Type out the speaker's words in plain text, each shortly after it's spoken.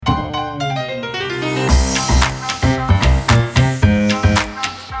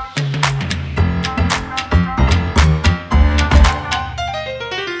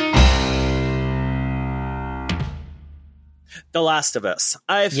The Last of Us.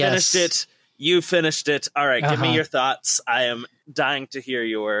 I finished it. You finished it. All right, give me your thoughts. I am dying to hear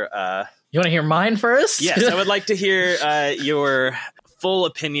your... You want to hear mine first? Yes, I would like to hear your full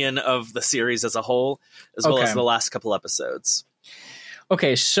opinion of the series as a whole, as well as the last couple episodes.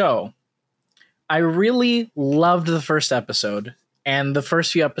 Okay, so I really loved the first episode, and the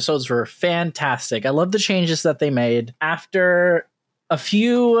first few episodes were fantastic. I love the changes that they made. After a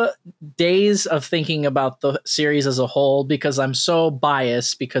few days of thinking about the series as a whole, because I'm so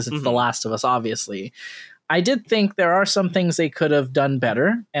biased because it's The Last of Us, obviously, I did think there are some things they could have done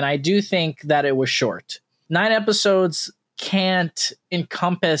better, and I do think that it was short. 9 episodes can't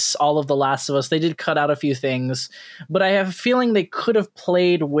encompass all of The Last of Us. They did cut out a few things, but I have a feeling they could have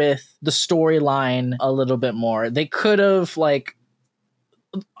played with the storyline a little bit more. They could have, like,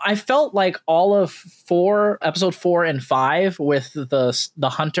 I felt like all of episode 4 and 5 with the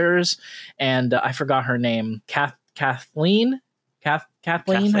hunters, and I forgot her name, Kathleen, I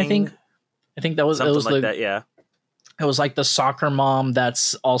think that was something it was like the that, yeah. It was like the soccer mom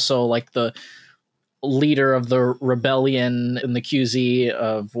that's also like the leader of the rebellion in the QZ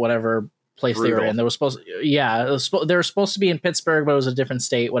of whatever place they were in. They were supposed they were supposed to be in Pittsburgh, but it was a different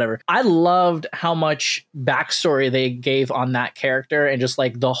state, whatever. I loved how much backstory they gave on that character and just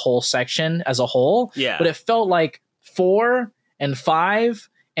like the whole section as a whole. Yeah. But it felt like 4 and 5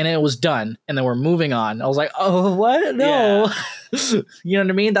 and it was done and then we're moving on. I was like, oh, what? No. Yeah. You know what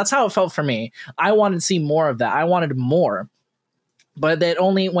I mean? That's how it felt for me. I wanted to see more of that. I wanted more. But it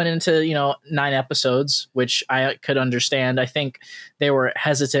only went into, 9 episodes, which I could understand. I think they were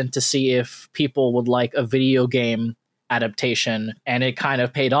hesitant to see if people would like a video game adaptation, and it kind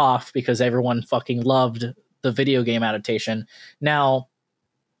of paid off because everyone fucking loved the video game adaptation. Now,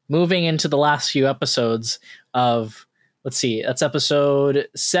 moving into the last few episodes of, let's see, that's episode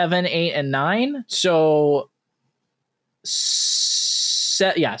 7, 8, and 9. So,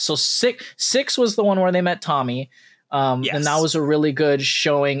 so 6 was the one where they met Tommy. Yes. And that was a really good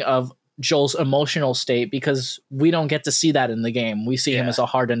showing of Joel's emotional state because we don't get to see that in the game. We see him as a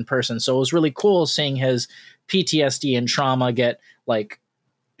hardened person. So it was really cool seeing his PTSD and trauma get like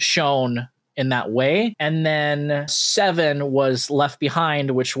shown in that way. And then 7 was Left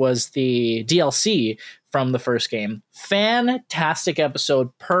Behind, which was the DLC from the first game. Fantastic episode,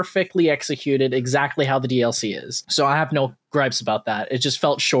 perfectly executed, exactly how the DLC is. So I have no gripes about that. It just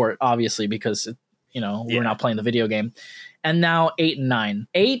felt short, obviously, because we're not playing the video game. And now 8 and 9.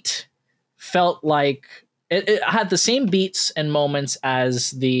 8 felt like it had the same beats and moments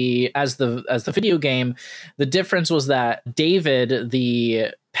as the video game. The difference was that David, the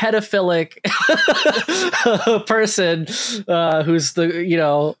pedophilic person who's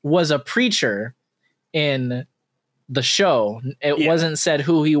was a preacher in the show. It wasn't said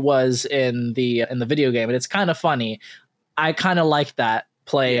who he was in the video game, and it's kind of funny. I kind of like that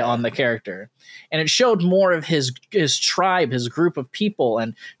play on the character, and it showed more of his tribe, his group of people,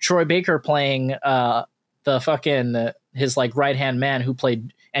 and Troy Baker playing his like right hand man who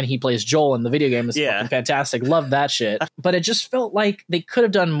plays Joel in the video game is fucking fantastic. Love that shit. But it just felt like they could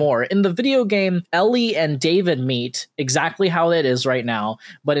have done more. In the video game, Ellie and David meet exactly how it is right now,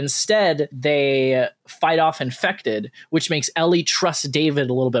 but instead they fight off Infected, which makes Ellie trust David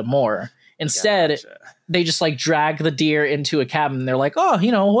a little bit more. Instead, they just like drag the deer into a cabin. And they're like, oh,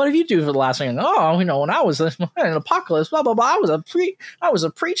 what did you do for the last thing? Oh, when I was in an apocalypse, blah, blah, blah. I was a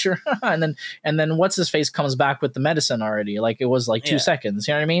preacher. and then what's his face comes back with the medicine already. Like it was like 2 seconds.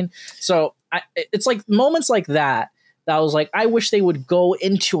 You know what I mean? So it's like moments like that I was like, I wish they would go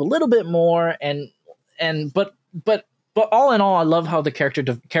into a little bit more but all in all, I love how the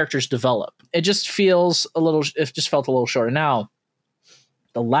characters develop. It just felt a little short. Now,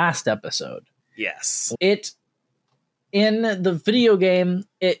 the last episode. Yes. In the video game,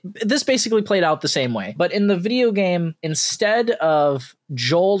 this basically played out the same way. But in the video game, instead of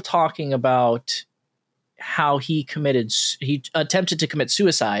Joel talking about how he attempted to commit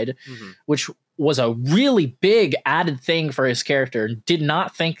suicide, which was a really big added thing for his character, did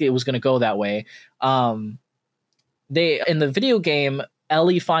not think it was going to go that way. In the video game,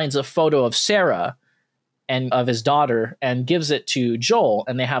 Ellie finds a photo of Sarah and of his daughter and gives it to Joel,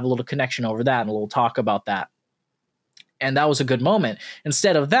 and they have a little connection over that and a little talk about that. And that was a good moment.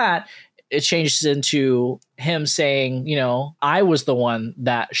 Instead of that, it changes into him saying, I was the one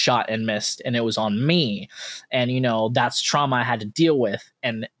that shot and missed, and it was on me. And, that's trauma I had to deal with.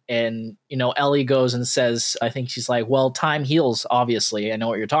 And Ellie goes and says, I think she's like, well, time heals, obviously. I know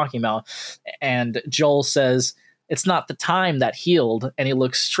what you're talking about. And Joel says, it's not the time that healed. And he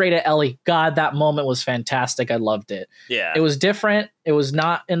looks straight at Ellie. God, that moment was fantastic. I loved it. Yeah. It was different. It was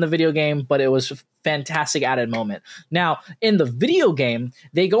not in the video game, but it was fantastic added moment. Now, in the video game,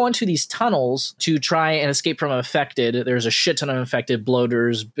 they go into these tunnels to try and escape from infected. There's a shit ton of infected,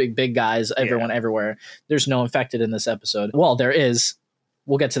 bloaters, big guys, everyone everywhere. There's no infected in this episode. Well, there is.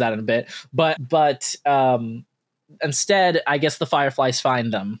 We'll get to that in a bit. But instead, I guess the Fireflies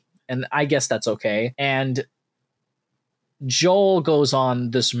find them, and I guess that's okay. And Joel goes on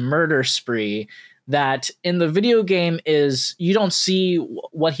this murder spree that in the video game is you don't see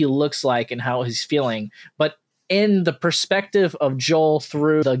what he looks like and how he's feeling, but in the perspective of Joel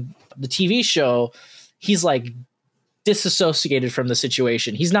through the TV show, he's like disassociated from the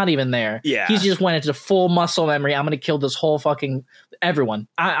situation. He's not even there. Yeah. He just went into full muscle memory. I'm going to kill this whole fucking everyone.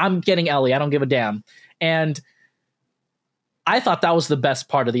 I'm getting Ellie. I don't give a damn. And I thought that was the best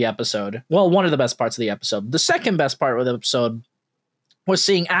part of the episode. Well, one of the best parts of the episode. The second best part of the episode was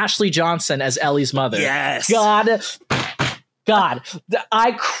seeing Ashley Johnson as Ellie's mother. Yes. God,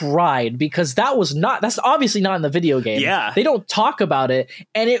 I cried because that's obviously not in the video game. Yeah. They don't talk about it.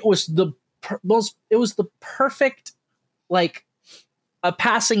 And it was the perfect, like, a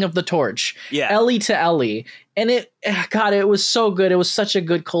passing of the torch. Yeah. Ellie to Ellie. And it was so good. It was such a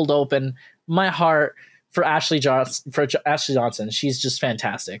good cold open. My heart for Ashley Johnson. She's just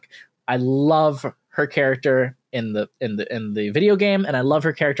fantastic. I love her character in the video game, and I love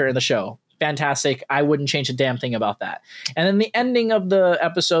her character in the show. Fantastic. I wouldn't change a damn thing about that. And then the ending of the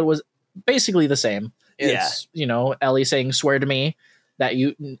episode was basically the same. It's, Ellie saying, "Swear to me that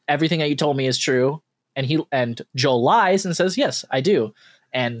everything that you told me is true." And Joel lies and says, "Yes, I do."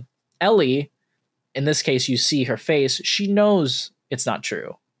 And Ellie, in this case, you see her face. She knows it's not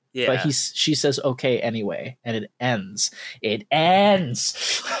true. Yeah. But she says okay anyway, and it ends. It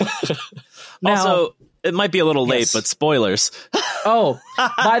ends. Now, also, it might be a little late, but spoilers. Oh,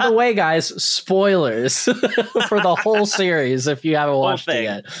 by the way, guys, spoilers for the whole series if you haven't watched it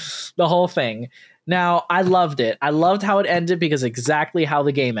yet. The whole thing. Now, I loved it. I loved how it ended because exactly how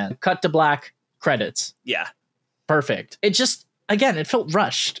the game ended. Cut to black, credits. Yeah. Perfect. It just, again, it felt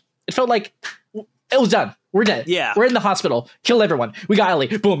rushed. It felt like it was done. We're dead. Yeah. We're in the hospital. Kill everyone. We got Ellie.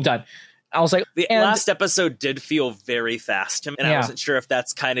 Boom, done. I was like, the last episode did feel very fast to me, and I wasn't sure if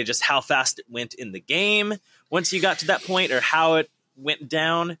that's kind of just how fast it went in the game once you got to that point, or how it went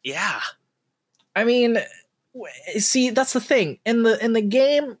down. Yeah. I mean, see, that's the thing. In the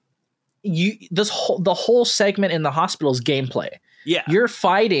game, the whole segment in the hospital is gameplay. Yeah. You're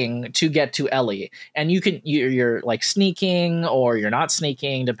fighting to get to Ellie, and you're like sneaking or you're not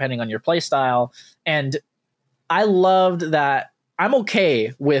sneaking depending on your play style. And I loved that. I'm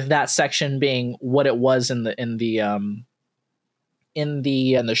okay with that section being what it was in the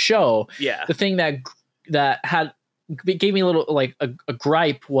show. Yeah. The thing that gave me a little like a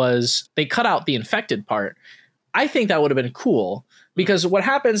gripe was they cut out the infected part. I think that would have been cool because what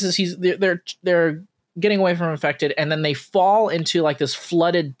happens is they're getting away from infected, and then they fall into like this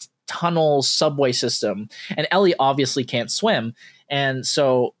flooded tunnel subway system, and Ellie obviously can't swim, and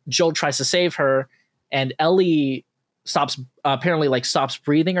so Joel tries to save her, and Ellie stops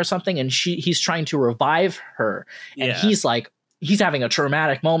breathing or something, and he's trying to revive her, and he's having a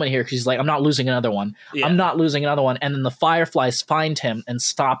traumatic moment here because he's like, I'm not losing another one. And then the Fireflies find him and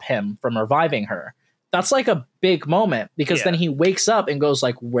stop him from reviving her. That's like a big moment because then he wakes up and goes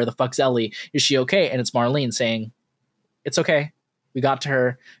like, where the fuck's Ellie? Is she okay? And it's Marlene saying, it's okay. We got to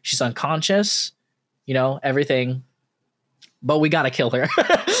her. She's unconscious, everything, but we got to kill her.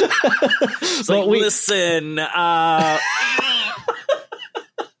 It's like, listen,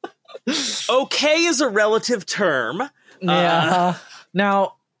 okay is a relative term. Yeah.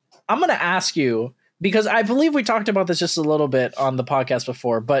 Now, I'm going to ask you, because I believe we talked about this just a little bit on the podcast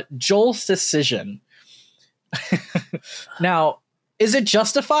before, but Joel's decision. Now, is it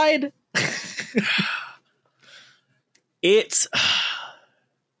justified? It's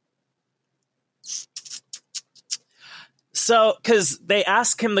so because they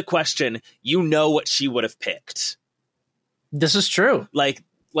ask him the question, what she would have picked. This is true. Like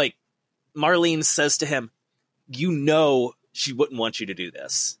Marlene says to him, she wouldn't want you to do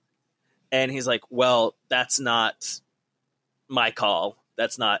this. And he's like, well, that's not my call.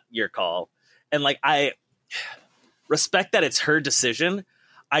 That's not your call. And like, I respect that it's her decision.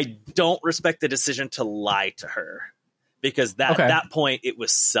 I don't respect the decision to lie to her because at that point it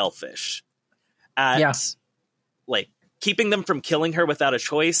was selfish. Like keeping them from killing her without a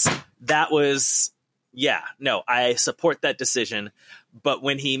choice. That was, I support that decision. But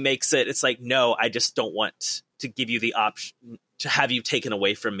when he makes it, it's like, no, I just don't want to give you the option to have you taken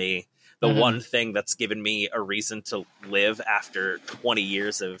away from me. The one thing that's given me a reason to live after 20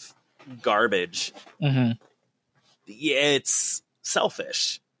 years of garbage. Mm-hmm. Yeah, it's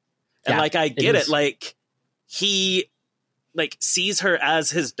selfish. And Yeah, like, I get is. it. Like, he like sees her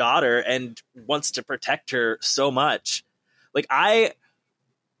as his daughter and wants to protect her so much. Like, I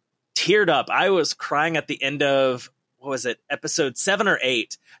teared up. I was crying at the end of, what was it, episode 7 or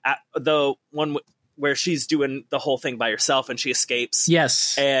 8, at the one where she's doing the whole thing by herself and she escapes.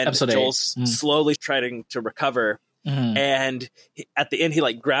 Yes. And episode Joel's 8. slowly trying to recover. Mhm. And at the end, he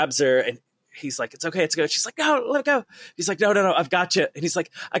like grabs her and he's like, it's okay, it's good. She's like, no, let it go. He's like, no, I've got you. And he's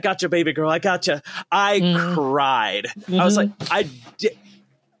like, I got you, baby girl, I got you. I cried. I was like,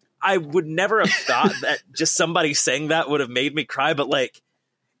 I would never have thought that just somebody saying that would have made me cry, but like,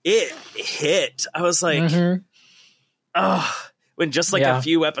 it hit. I was like, oh, when just like a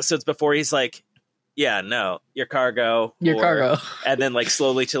few episodes before, he's like, yeah, no, your cargo. And then like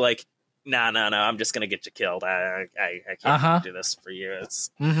slowly to like, no, I'm just going to get you killed. I can't do this for you. It's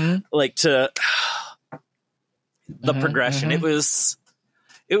like to the progression. It was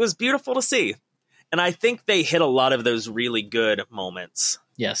beautiful to see. And I think they hit a lot of those really good moments.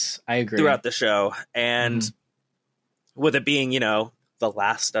 Yes, I agree. Throughout the show. And with it being, The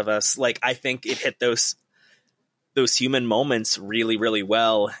Last of Us, like, I think it hit those human moments really, really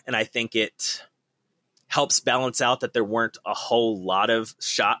well. And I think it helps balance out that there weren't a whole lot of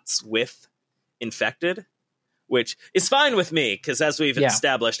shots with infected, which is fine with me because, as we've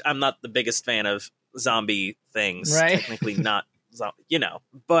established, I'm not the biggest fan of zombie things. Right. Technically not,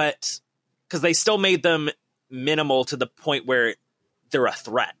 but because they still made them minimal to the point where they're a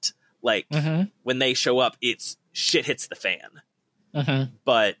threat. Like when they show up, it's shit hits the fan,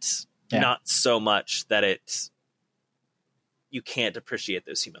 but not so much that you can't appreciate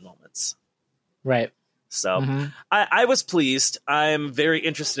those human moments. Right. So I was pleased. I'm very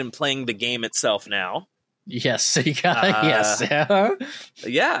interested in playing the game itself now. Yes. Yes.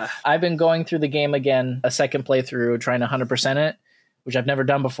 Yeah. I've been going through the game again, a second playthrough, trying to 100% it, which I've never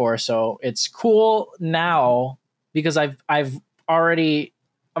done before. So it's cool now because I've already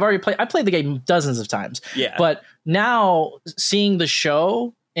played. I played the game dozens of times. Yeah. But now seeing the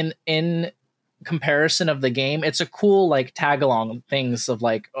show in comparison of the game, it's a cool like tag along things of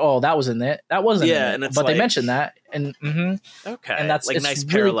like, oh, that was in it, that wasn't in it, and it's but like, they mentioned that, and okay, and that's like it's nice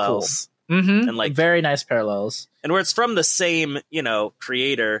really parallels, cool. And like very nice parallels, and where it's from the same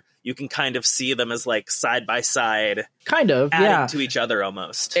creator, you can kind of see them as like side by side, kind of adding to each other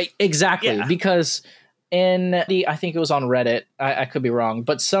almost. Exactly, because I think it was on Reddit, I could be wrong,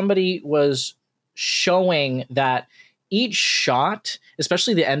 but somebody was showing that each shot,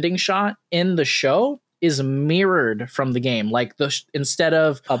 especially the ending shot in the show, is mirrored from the game. Like instead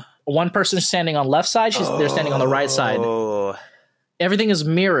of one person standing on left side, they're standing on the right side. Everything is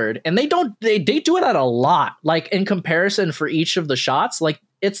mirrored, and they do it at a lot. Like in comparison for each of the shots, like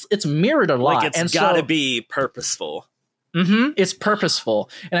it's mirrored a lot. Like it's got to be purposeful. It's purposeful,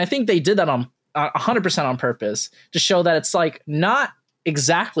 and I think they did that on 100% on purpose to show that it's like not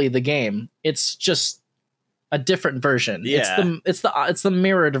exactly the game. It's just a different version. Yeah. It's the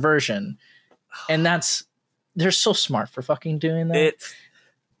mirrored version. And they're so smart for fucking doing that.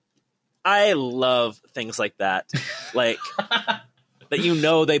 I love things like that. Like that,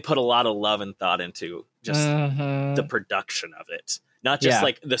 they put a lot of love and thought into just the production of it. Not just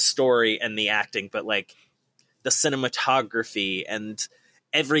like the story and the acting, but like the cinematography and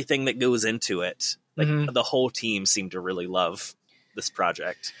everything that goes into it. Like the whole team seemed to really love this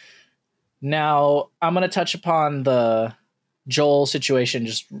project. Now, I'm going to touch upon the Joel situation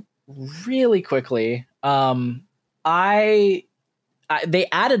just really quickly. They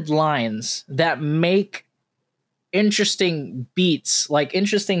added lines that make interesting beats, like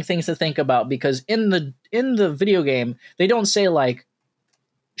interesting things to think about, because in the video game, they don't say like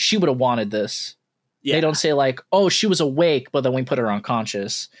she would have wanted this. Yeah. They don't say like, oh, she was awake, but then we put her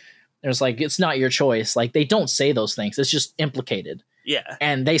unconscious. There's like, it's not your choice. Like they don't say those things. It's just implicated. Yeah.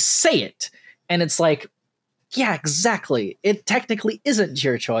 And they say it. And it's like, yeah, exactly. It technically isn't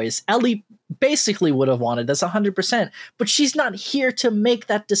your choice. Ellie basically would have wanted this 100%, but she's not here to make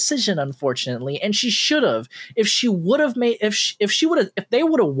that decision, unfortunately. And she should have. If they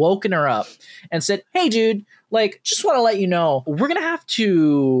would have woken her up and said, hey, dude, like, just want to let you know, we're going to have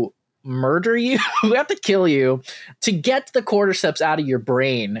to murder you. We have to kill you to get the cordyceps out of your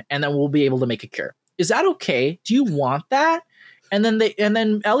brain, and then we'll be able to make a cure. Is that okay? Do you want that? And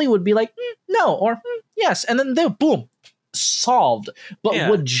then Ellie would be like, no, or yes. And then they're boom, solved. But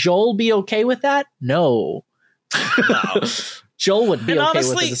would Joel be okay with that? No. Joel would be okay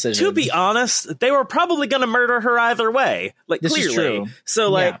with the decision. To be honest, they were probably going to murder her either way. Like, this clearly. Is true. So,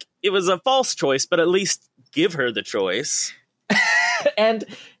 like, it was a false choice, but at least give her the choice. And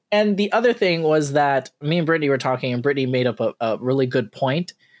the other thing was that me and Brittany were talking, and Brittany made up a really good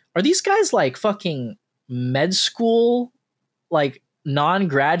point. are these guys like fucking med school, like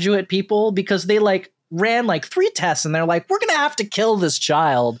non-graduate people? Because they like ran like 3 tests and they're like, we're gonna have to kill this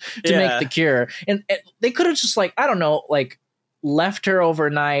child to make the cure. And they could have just like, I don't know, like left her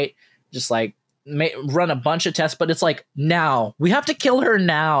overnight, just like run a bunch of tests, but it's like, now we have to kill her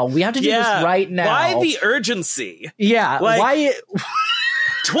now. We have to do this right now. Why the urgency? Yeah. Like, why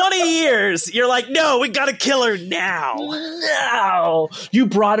 20 years. You're like, no, we got to kill her now. No. You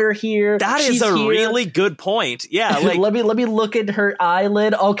brought her here. That is a really good point. Yeah. Like, let me look at her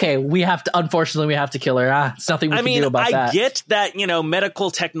eyelid. Okay. Unfortunately, we have to kill her. It's nothing we can do about that. I get that, medical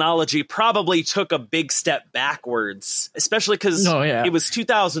technology probably took a big step backwards, especially because it was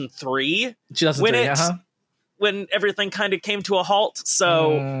 2003. When everything kind of came to a halt.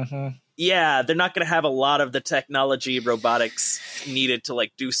 So, yeah, they're not going to have a lot of the technology robotics needed to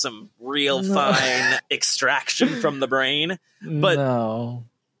like do some real fine extraction from the brain. But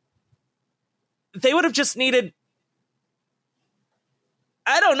they would have just needed,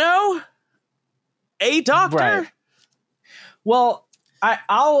 I don't know, a doctor. Right. Well, I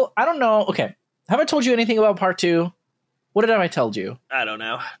don't know. Okay. Have I told you anything about part 2? What did I told you? I don't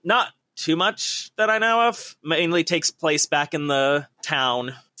know. Not too much that I know of. Mainly takes place back in the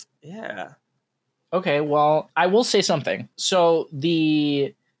town. Yeah. Okay, well, I will say something. So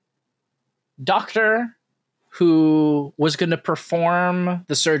the doctor who was going to perform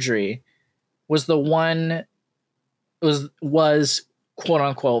the surgery was the one was quote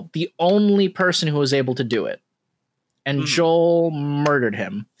unquote the only person who was able to do it. And Joel murdered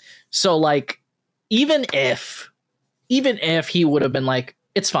him. So like even if he would have been like,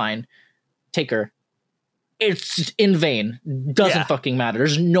 it's fine, take her, it's in vain. Doesn't fucking matter.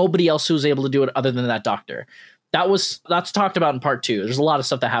 There's nobody else who's able to do it other than that doctor. That's talked about in part 2. There's a lot of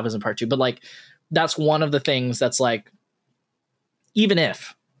stuff that happens in part 2, but like that's one of the things that's like, even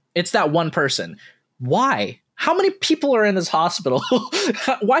if it's that one person, why? How many people are in this hospital?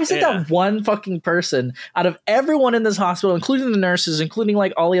 Why is it that one fucking person out of everyone in this hospital, including the nurses, including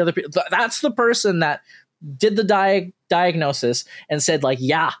like all the other people? That's the person that did the diagnosis and said like,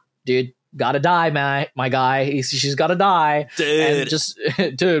 yeah, dude, gotta die, my guy. She's gotta die, dude.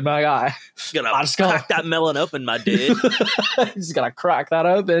 And dude, my guy. Gotta crack that melon open, my dude. Just gotta crack that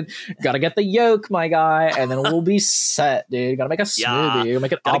open. Gotta get the yolk, my guy, and then we'll be set, dude. Gotta make a smoothie.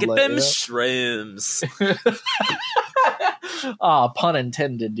 Make an gotta omelet, get them shrooms. Pun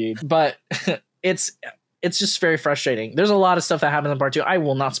intended, dude. But it's just very frustrating. There's a lot of stuff that happens in part 2. I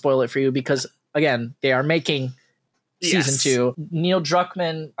will not spoil it for you because again, they are making season 2. Neil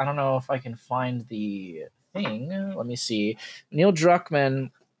Druckmann, I don't know if I can find the thing. Let me see. Neil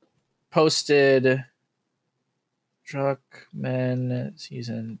Druckmann posted Druckmann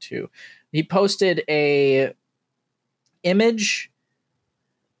season 2. He posted a image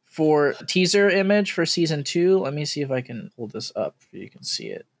for teaser image for season 2. Let me see if I can pull this up so you can see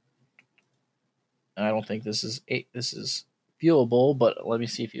it. I don't think this is viewable, but let me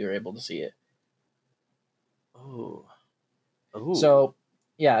see if you're able to see it. Oh. So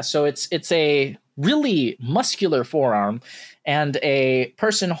it's a really muscular forearm and a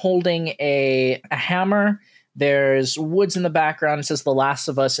person holding a hammer. There's woods in the background. It says The Last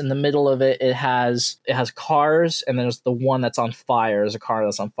of Us. In the middle of it, it has cars, and there's the one that's on fire. There's a car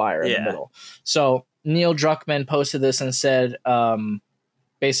that's on fire in the middle. So Neil Druckmann posted this and said,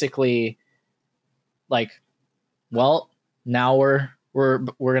 basically, like, well, now we're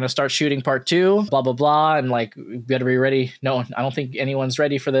gonna start shooting part 2, blah blah blah, and like we better be ready. No, I don't think anyone's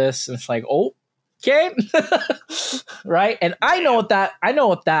ready for this. And it's like, oh, okay, right? And I know what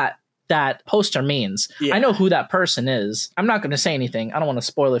that poster means. I know who that person is. I'm not going to say anything. I don't want to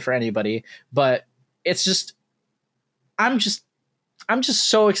spoil it for anybody, but it's just, I'm just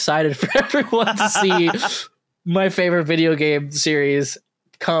so excited for everyone to see my favorite video game series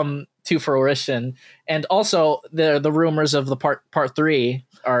come to fruition. And also the rumors of the part 3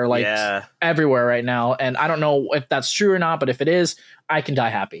 are like everywhere right now. And I don't know if that's true or not, but if it is, I can die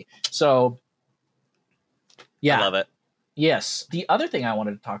happy. So yeah. I love it. Yes. The other thing I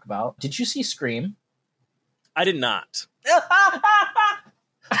wanted to talk about, did you see Scream? I did not.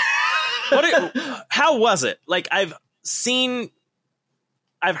 How was it? Like I've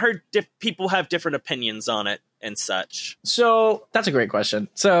heard people have different opinions on it and such. So that's a great question.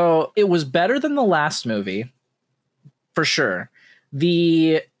 So it was better than the last movie, for sure.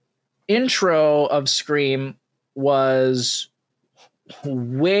 The intro of Scream was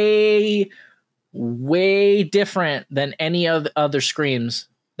way different than any of the other Screams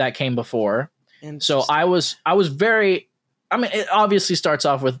that came before. So I was very, I mean, it obviously starts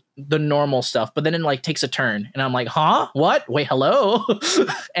off with the normal stuff, but then it like takes a turn and I'm like, huh? What? Wait, hello?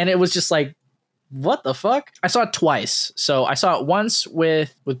 And it was just like, what the fuck? I saw it twice. So I saw it once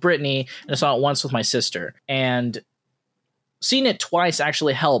with Brittany and I saw it once with my sister. And seeing it twice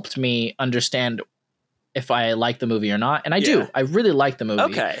actually helped me understand if I like the movie or not. And I do. I really like the movie.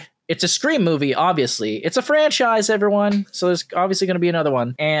 Okay. It's a Scream movie, obviously. It's a franchise, everyone. So there's obviously going to be another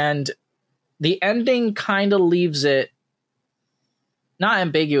one. And the ending kind of leaves it not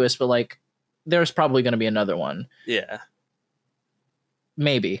ambiguous, but like there's probably going to be another one. Yeah.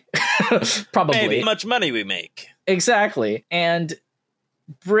 Maybe. Probably. Maybe much money we make. Exactly. And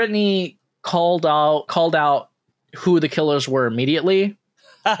Brittany called out who the killers were immediately.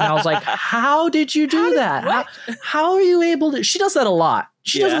 And I was like, how did you do that? How are you able to? She does that a lot.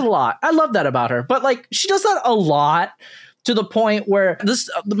 She does it a lot. I love that about her. But like, she does that a lot to the point where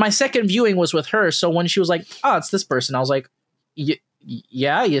my second viewing was with her. So when she was like, oh, it's this person, I was like,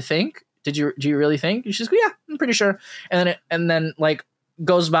 yeah, you think? Do you really think? And she's like, yeah, I'm pretty sure. And then like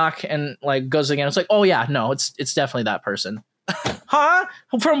goes back and like goes again. It's like, oh yeah, no, it's definitely that person. Huh?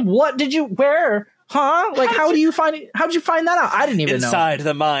 From what did you where? Huh? Like how did you find that out? I didn't even know. Inside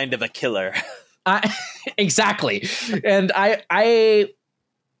the mind of a killer. Exactly. And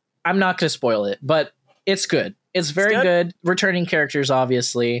I'm not going to spoil it, but it's good. It's very good. Returning characters,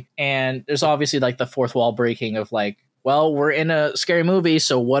 obviously. And there's obviously like the fourth wall breaking of like, well, we're in a scary movie,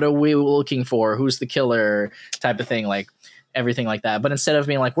 so what are we looking for? Who's the killer? Type of thing, like everything like that. But instead of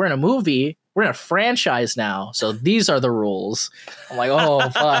being like, we're in a movie, we're in a franchise now, so these are the rules. I'm like, oh,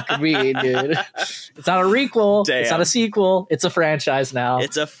 fuck me, dude. It's not a requel. Damn. It's not a sequel. It's a franchise now.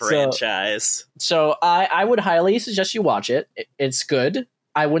 It's a franchise. So I would highly suggest you watch it. It's good.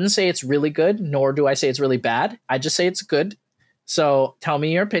 I wouldn't say it's really good, nor do I say it's really bad. I just say it's good. So tell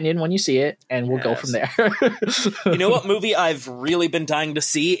me your opinion when you see it, and we'll go from there. You know what movie I've really been dying to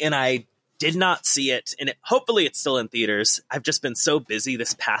see, and I did not see it, and hopefully it's still in theaters. I've just been so busy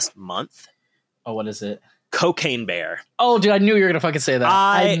this past month. Oh, what is it? Cocaine Bear. Oh, dude, I knew you were going to fucking say that.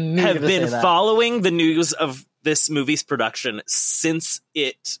 I have been following the news of this movie's production since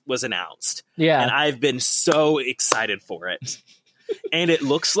it was announced. Yeah. And I've been so excited for it. And it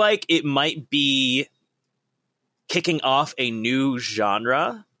looks like it might be kicking off a new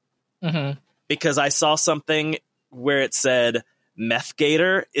genre. Mm-hmm. Because I saw something where it said Meth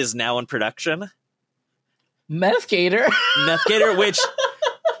Gator is now in production. Meth Gator? Meth Gator,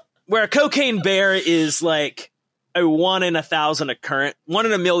 where a Cocaine Bear is like a 1 in 1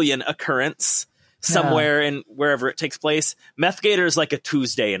 in a million occurrence somewhere in wherever it takes place. Meth Gator is like a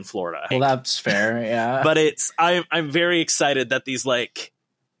Tuesday in Florida. Well, that's fair, yeah. But I'm very excited that these like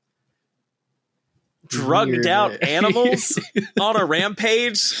drugged out animals on a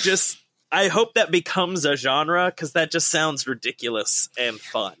rampage I hope that becomes a genre, because that just sounds ridiculous and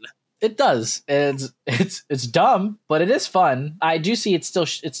fun. It does. It's dumb, but it is fun. I do see it's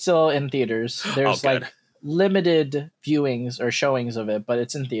still in theaters. There's like limited viewings or showings of it, but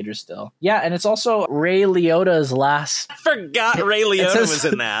it's in theaters still. Yeah, and it's also Ray Liotta's last. I forgot Ray Liotta was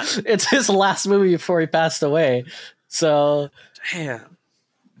in that. It's his last movie before he passed away. So damn,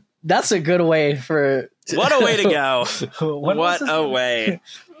 that's a good way for. What a way to go! What a way!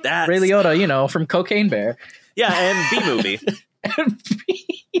 That's Ray Liotta, from Cocaine Bear. Yeah, and B-Movie. And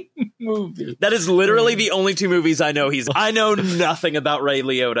B-Movie. That is literally the only two movies I know I know nothing about Ray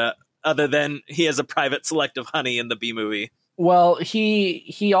Liotta other than he has a private selective honey in the B-Movie. Well,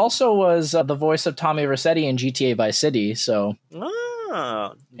 he also was the voice of Tommy Vercetti in GTA Vice City, so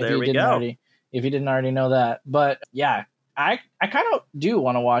there we go. If you didn't already know that. But yeah, I kind of do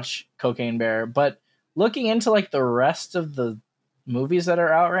want to watch Cocaine Bear, but looking into like the rest of the movies that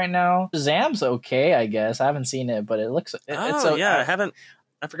are out right now, Shazam's okay, I guess. I haven't seen it, but it looks it's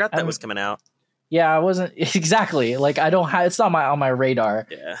I forgot that was coming out. Yeah, I wasn't exactly like I don't have it's not on my radar.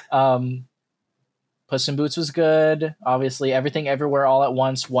 Yeah. Puss in Boots was good. Obviously, Everything Everywhere All at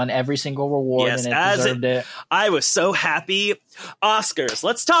Once won every single reward, and it deserved it. I was so happy. Oscars.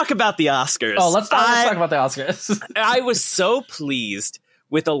 Let's talk about the Oscars. Oh, let's talk about the Oscars. I was so pleased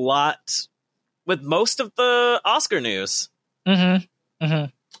with with most of the Oscar news. Mm-hmm. Mm-hmm.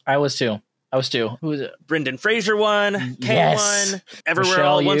 I was too. Who was it? Brendan Fraser won. Kay won. Everywhere Michelle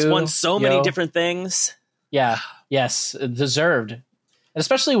All at Once won so many Yeoh. different things. Yeah. Yes. Deserved. And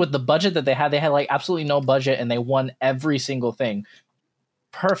especially with the budget that they had. They had like absolutely no budget, and they won every single thing.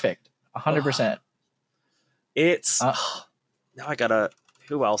 Perfect. 100%. It's now I gotta.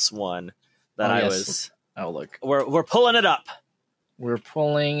 Who else won? That Oh, look. We're pulling it up. We're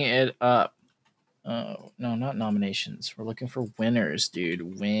pulling it up. Oh, no, not nominations. We're looking for winners, dude.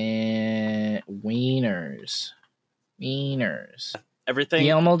 Wieners. everything.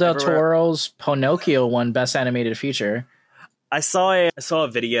 Guillermo del everywhere. Toro's Pinocchio won Best Animated Feature. I saw a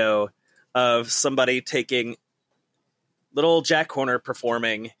video of somebody taking little Jack Horner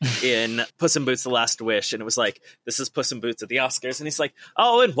performing in Puss in Boots: The Last Wish, and it was like, this is Puss in Boots at the Oscars, and he's like,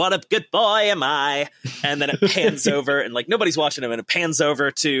 oh, and what a good boy am I, and then it pans over, and like nobody's watching him, and it pans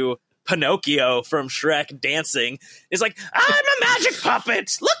over to Pinocchio from Shrek dancing. He's like, I'm a magic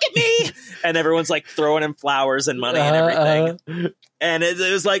puppet, look at me, and everyone's like throwing him flowers and money and everything, and it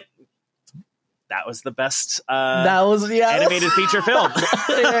was like, that was the best that was animated feature film.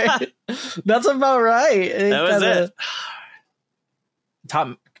 That's about right. That was it.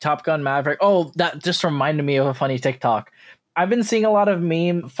 Top Gun Maverick. Oh, that just reminded me of a funny TikTok. I've been seeing a lot of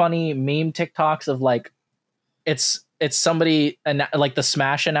funny meme TikToks of like, it's somebody and like the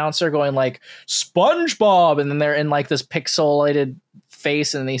Smash announcer going like SpongeBob, and then they're in like this pixelated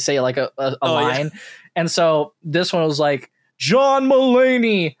face and they say like a line. Yeah. And so this one was like, John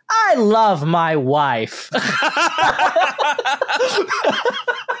Mulaney, I love my wife.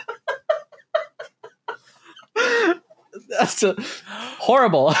 That's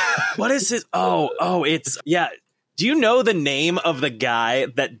horrible. What is his? Oh, it's yeah. Do you know the name of the guy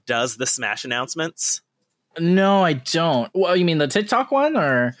that does the Smash announcements? No, I don't. Well, you mean the TikTok one,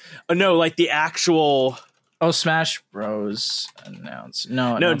 or no, like the actual? Oh, Smash Bros. Announce.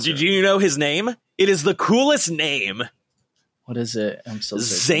 No. Did you know his name? It is the coolest name. What is it? I'm so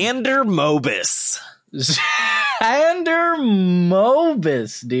Xander Mobus. Xander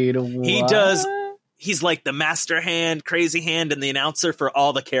Mobus, dude. What? He's like the master hand, crazy hand, and the announcer for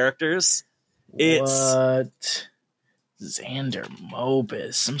all the characters. What? Xander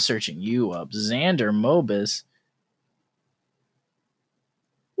Mobus. I'm searching you up. Xander Mobus.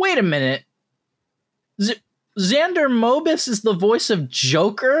 Wait a minute. Xander Mobus is the voice of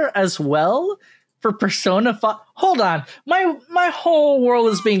Joker as well for Persona 5. Hold on. My whole world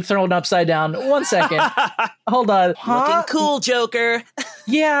is being thrown upside down. 1 second. Hold on. Looking cool, Joker.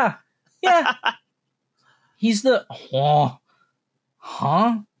 Yeah. He's the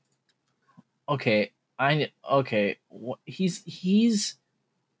Okay, he's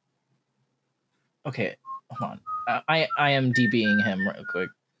okay. Hold on, I am DBing him real quick.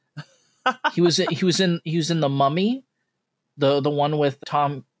 He was in The Mummy, the one with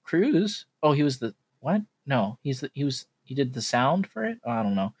Tom Cruise. Oh, he was the what? No, he did the sound for it. Oh, I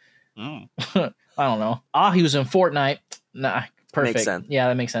don't know. I don't know. He was in Fortnite. Nah. Perfect. Makes sense. Yeah,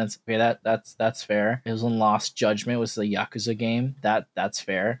 that makes sense. Okay, that's fair. It was in Lost Judgment, was the Yakuza game. That's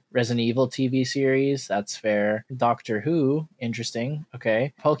fair. Resident Evil TV series, that's fair. Doctor Who, interesting.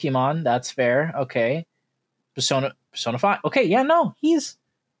 Okay. Pokemon, that's fair. Okay. Persona 5. Okay, yeah, no, he's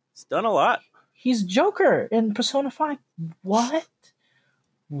done a lot. He's Joker in Persona 5. What?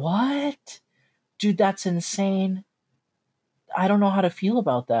 Dude, that's insane. I don't know how to feel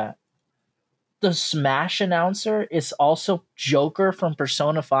about that. The Smash announcer is also Joker from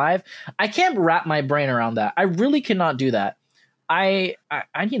Persona 5. I can't wrap my brain around that. I really cannot do that. I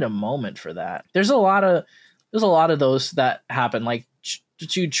need a moment for that. There's a lot of those that happen. Like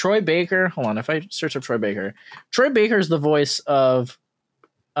Troy Baker. Hold on, if I search up Troy Baker is the voice of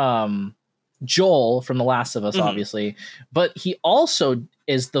Joel from The Last of Us, obviously, but he also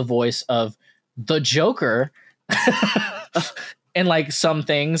is the voice of the Joker. And like some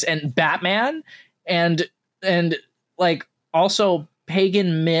things, and Batman, and like also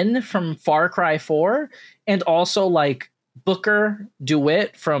Pagan Min from Far Cry 4, and also like Booker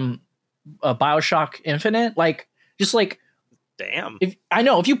DeWitt from BioShock Infinite. Like, just like, damn. If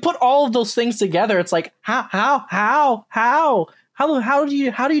you put all of those things together, it's like how do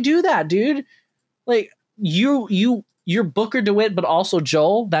you do that, dude? Like you're Booker DeWitt, but also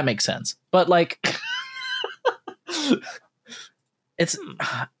Joel. That makes sense, but like. It's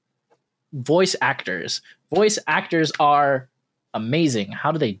voice actors. Voice actors are amazing.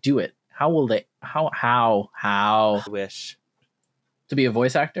 How do they do it? How I wish to be a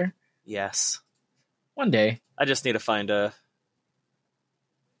voice actor? Yes. One day. I just need to find a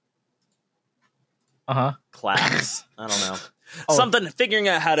class. I don't know. Something, figuring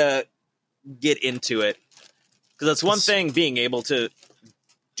out how to get into it. Because that's one thing, being able to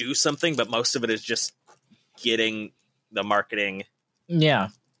do something, but most of it is just getting the marketing. Yeah.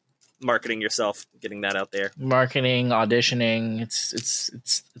 Marketing yourself, getting that out there. Marketing, auditioning,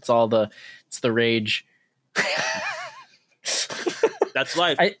 it's all the rage. That's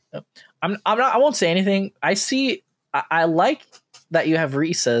life. I won't say anything. I like that you have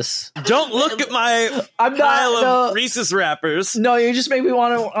Reese's. Don't look at my pile of Reese's wrappers. No, you just make me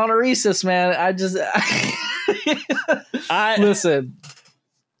want a Reese's, man.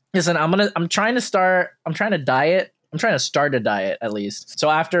 Listen, I'm trying to diet. I'm trying to start a diet at least. So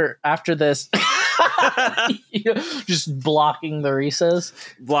after this, just blocking the Reese's,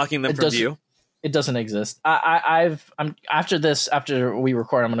 blocking them from view. It doesn't exist. I'm after this. After we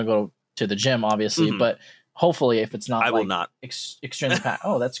record, I'm gonna go to the gym, obviously, but hopefully, if it's not, I will not extremely packed.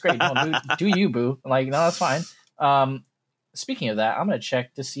 Oh, that's great. No, do you, boo? Like, no, that's fine. Speaking of that, I'm gonna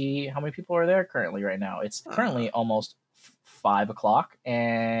check to see how many people are there currently right now. It's currently almost 5:00,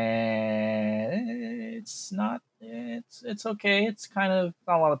 and it's not. It's okay. It's kind of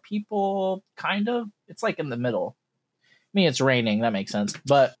not a lot of people. Kind of. It's like in the middle. I mean, it's raining. That makes sense.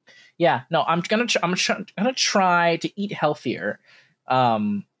 But yeah, no, I'm gonna try to eat healthier,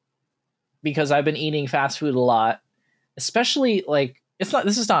 because I've been eating fast food a lot, especially like this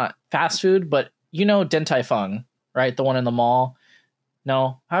is not fast food, but Din Tai Fung, right? The one in the mall.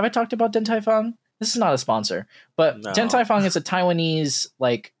 No, have I talked about Din Tai Fung? This is not a sponsor, but no. Din Tai Fung is a Taiwanese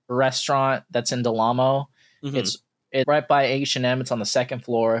like restaurant that's in Del Amo. It's right by H&M. It's on the second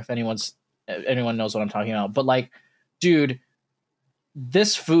floor. If anyone knows what I'm talking about, but like, dude,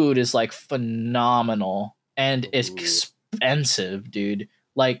 this food is like phenomenal and it's expensive, dude.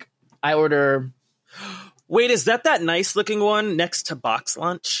 Like, I order. Wait, is that nice looking one next to Box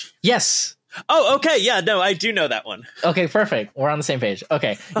Lunch? Yes. Oh, okay. Yeah, no, I do know that one. Okay, perfect. We're on the same page.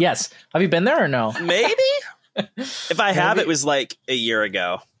 Okay. Yes. Have you been there or no? Maybe. If I have, it was like a year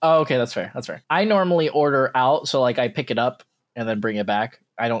ago. Oh, okay. That's fair. I normally order out. So like I pick it up and then bring it back.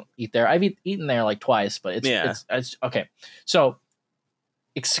 I don't eat there. I've eaten there like twice, but it's okay. So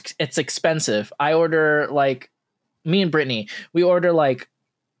it's expensive. I order like, me and Brittany, we order like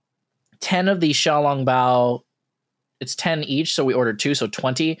 10 of these xiaolongbao. It's 10 each, so we ordered 2, so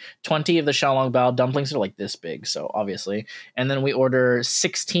 20 of the xiaolongbao dumplings are like this big, so obviously. And then we order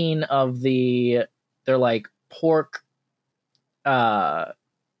 16 of they're like pork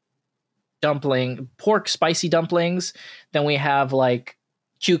spicy dumplings. Then we have like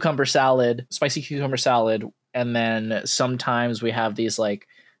spicy cucumber salad, and then sometimes we have these like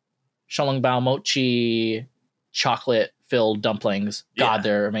xiaolongbao mochi chocolate filled dumplings. God,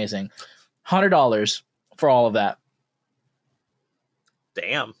 they're amazing. $100 for all of that.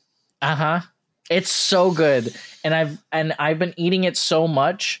 Damn. It's so good, and I've been eating it so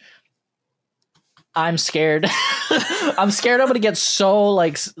much. I'm scared. I'm scared I'm gonna get so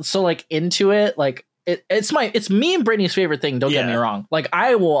into it. Like it's me and Brittany's favorite thing. Don't get me wrong. Like,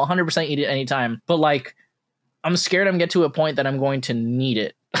 I will 100% eat it anytime. But like, I'm scared I'm get to a point that I'm going to need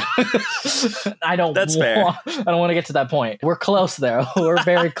it. I don't want to get to that point. We're close there. We're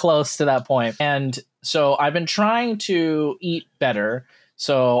very close to that point. And so I've been trying to eat better.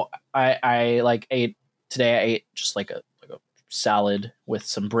 So I ate today. I ate just like a salad with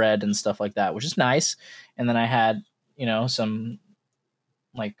some bread and stuff like that, which is nice. And then I had some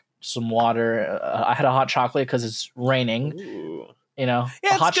water. I had a hot chocolate because it's raining. Ooh. Yeah,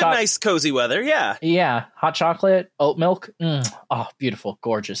 it's good, nice, cozy weather. Yeah, hot chocolate, oat milk. Oh, beautiful,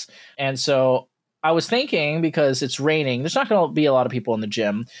 gorgeous. And so I was thinking, because it's raining, there's not going to be a lot of people in the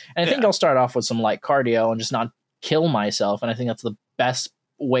gym, and I think I'll start off with some light cardio and just not kill myself. And I think that's the best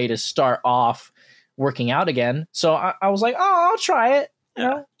way to start off working out again. So I was like, I'll try it.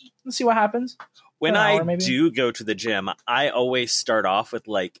 Let's see what happens. When I do go to the gym, I always start off with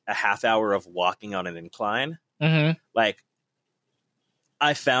like a half hour of walking on an incline. Like,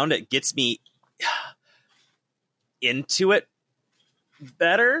 I found it gets me into it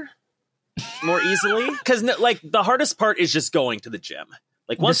better, more easily. Because like, the hardest part is just going to the gym.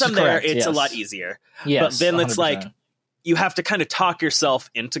 Like, once I'm there, it's a lot easier. Yes, but then 100%. It's like, you have to kind of talk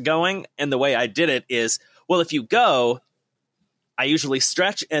yourself into going. And the way I did it is, well, if you go, I usually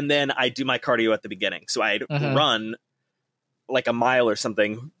stretch and then I do my cardio at the beginning. So I'd run like a mile or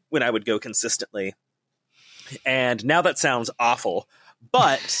something when I would go consistently. And now that sounds awful.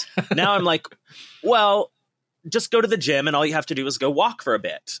 But now I'm like, well, just go to the gym and all you have to do is go walk for a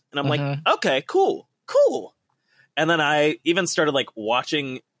bit. And I'm like, okay, cool. And then I even started like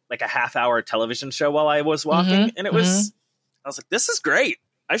watching like a half-hour television show while I was walking. And I was like, this is great.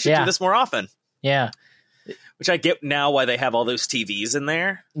 I should do this more often. Yeah. Which I get now why they have all those TVs in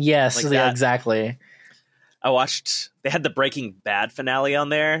there. Yes, like exactly. They had the Breaking Bad finale on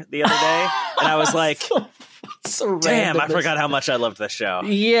there the other day. And I was like, so damn, I forgot how much I loved this show.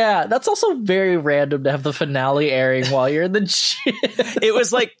 Yeah, that's also very random to have the finale airing while you're in the gym. It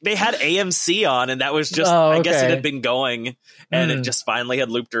was like they had AMC on, and that was just, I guess it had been going, and it just finally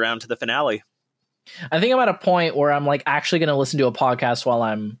had looped around to the finale. I think I'm at a point where I'm like actually going to listen to a podcast while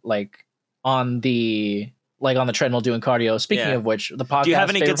I'm like on the treadmill doing cardio. Speaking of which, the podcast. Do you have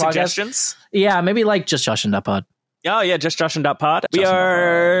any good suggestions? Yeah, maybe like just Josh and that pod. Oh, yeah, justjoshin.pod. We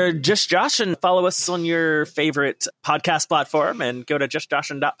are Just Joshin. Follow us on your favorite podcast platform and go to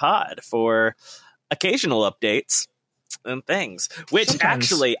justjoshin.pod for occasional updates and things. Which, Sometimes.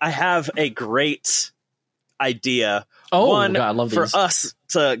 actually, I have a great idea. Oh, One, God, I love for these. us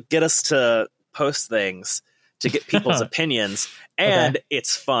to get us to post things, to get people's opinions, and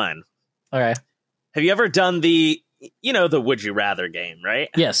it's fun. Okay. Have you ever done the Would You Rather game, right?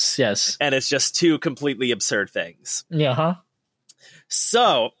 Yes. And it's just two completely absurd things. Yeah, huh?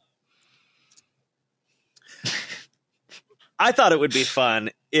 So, I thought it would be fun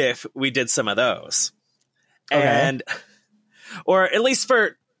if we did some of those. Okay. Or at least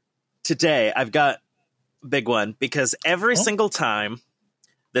for today, I've got a big one, because every single time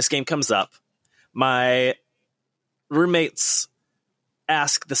this game comes up, my roommates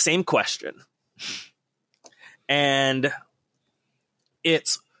ask the same question. And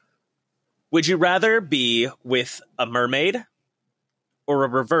it's, would you rather be with a mermaid or a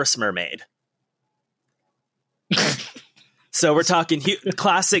reverse mermaid? So we're talking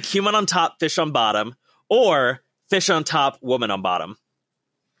classic human on top, fish on bottom, or fish on top, woman on bottom,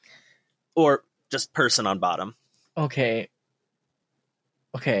 or just person on bottom. Okay.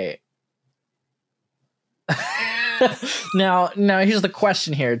 Now here's the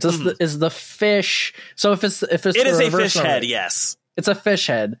question here. Is the fish, so if it's It is a fish head, yes. It's a fish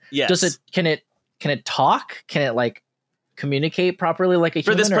head. Yes. Can it talk? Can it like communicate properly like a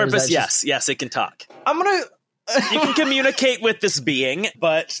For human? this purpose, yes, it can talk. You can communicate with this being,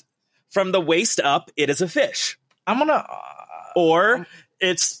 but from the waist up, it is a fish. Or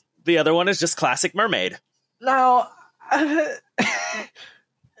it's the other one is just classic mermaid. Now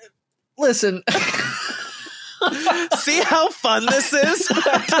listen. See how fun this is?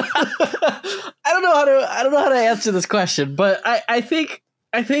 I don't know how to answer this question, but I think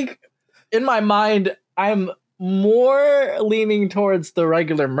in my mind I'm more leaning towards the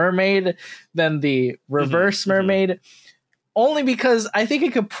regular mermaid than the reverse mermaid, only because I think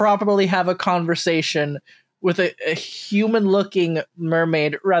it could properly have a conversation with a human looking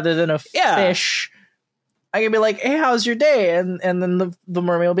mermaid rather than a fish. I can be like, hey, how's your day? And then the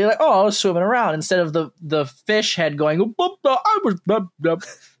mermaid will be like, oh, I was swimming around, instead of the fish head going, I was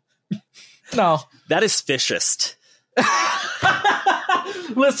No. That is fishist.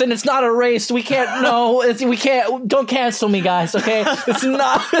 Listen, it's not a race. We can't. No, we can't. Don't cancel me, guys. Okay, it's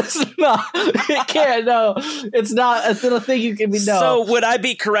not. It can't. No, it's not. It's not a thing you can be. No. So would I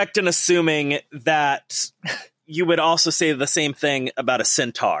be correct in assuming that you would also say the same thing about a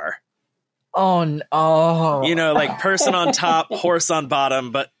centaur? Oh no. Like person on top, horse on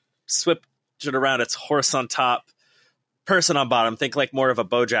bottom, but switch it around. It's horse on top, person on bottom. Think like more of a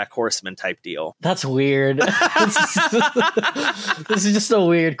BoJack Horseman type deal. That's weird. This is just a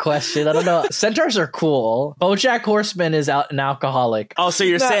weird question. I don't know. Centaurs are cool. BoJack Horseman is an alcoholic. Oh, so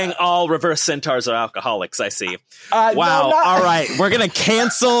you're saying all reverse centaurs are alcoholics? I see. Wow. No, all right. We're going to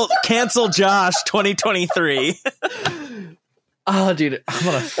cancel Josh 2023. Oh, dude. I'm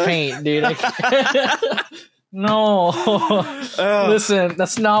going to faint, dude. I can't. No. Listen,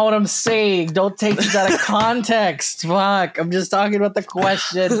 that's not what I'm saying. Don't take this out of context. Fuck. I'm just talking about the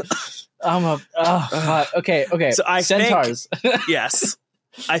question. Fuck. Okay. So Centaurs. Yes.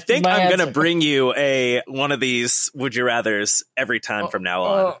 I think I'm going to bring you one of these Would You Rathers every time from now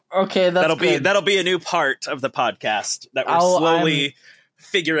on. Okay, that'll be a new part of the podcast that we're slowly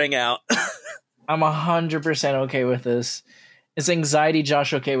figuring out. I'm 100% okay with this. Is Anxiety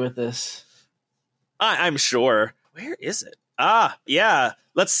Josh okay with this? I'm sure. Where is it? Yeah.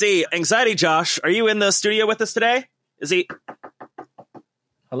 Let's see. Anxiety Josh, are you in the studio with us today? Is he?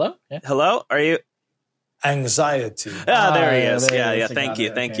 Hello? Yeah. Hello? Are you? Anxiety. There he is. There Yeah. is. Thank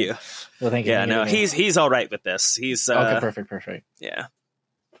you. Thank you. Well, thank you. Yeah. No, he's all right with this. He's okay. Perfect. Yeah.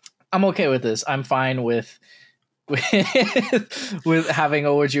 I'm okay with this. I'm fine with having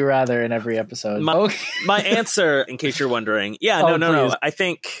a Would You Rather in every episode. My answer, in case you're wondering, no. I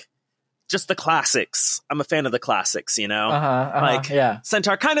think just the classics. I'm a fan of the classics,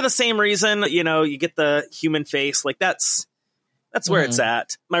 Centaur, kind of the same reason, you get the human face. Like that's where it's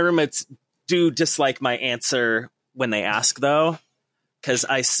at. My roommates do dislike my answer when they ask, though, because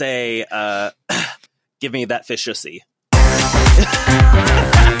I say, give me that fishussy.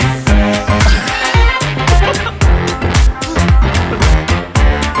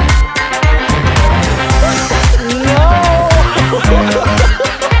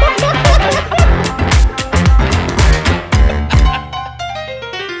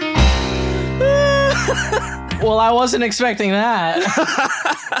 Well, I wasn't expecting that.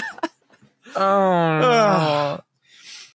 Oh, no.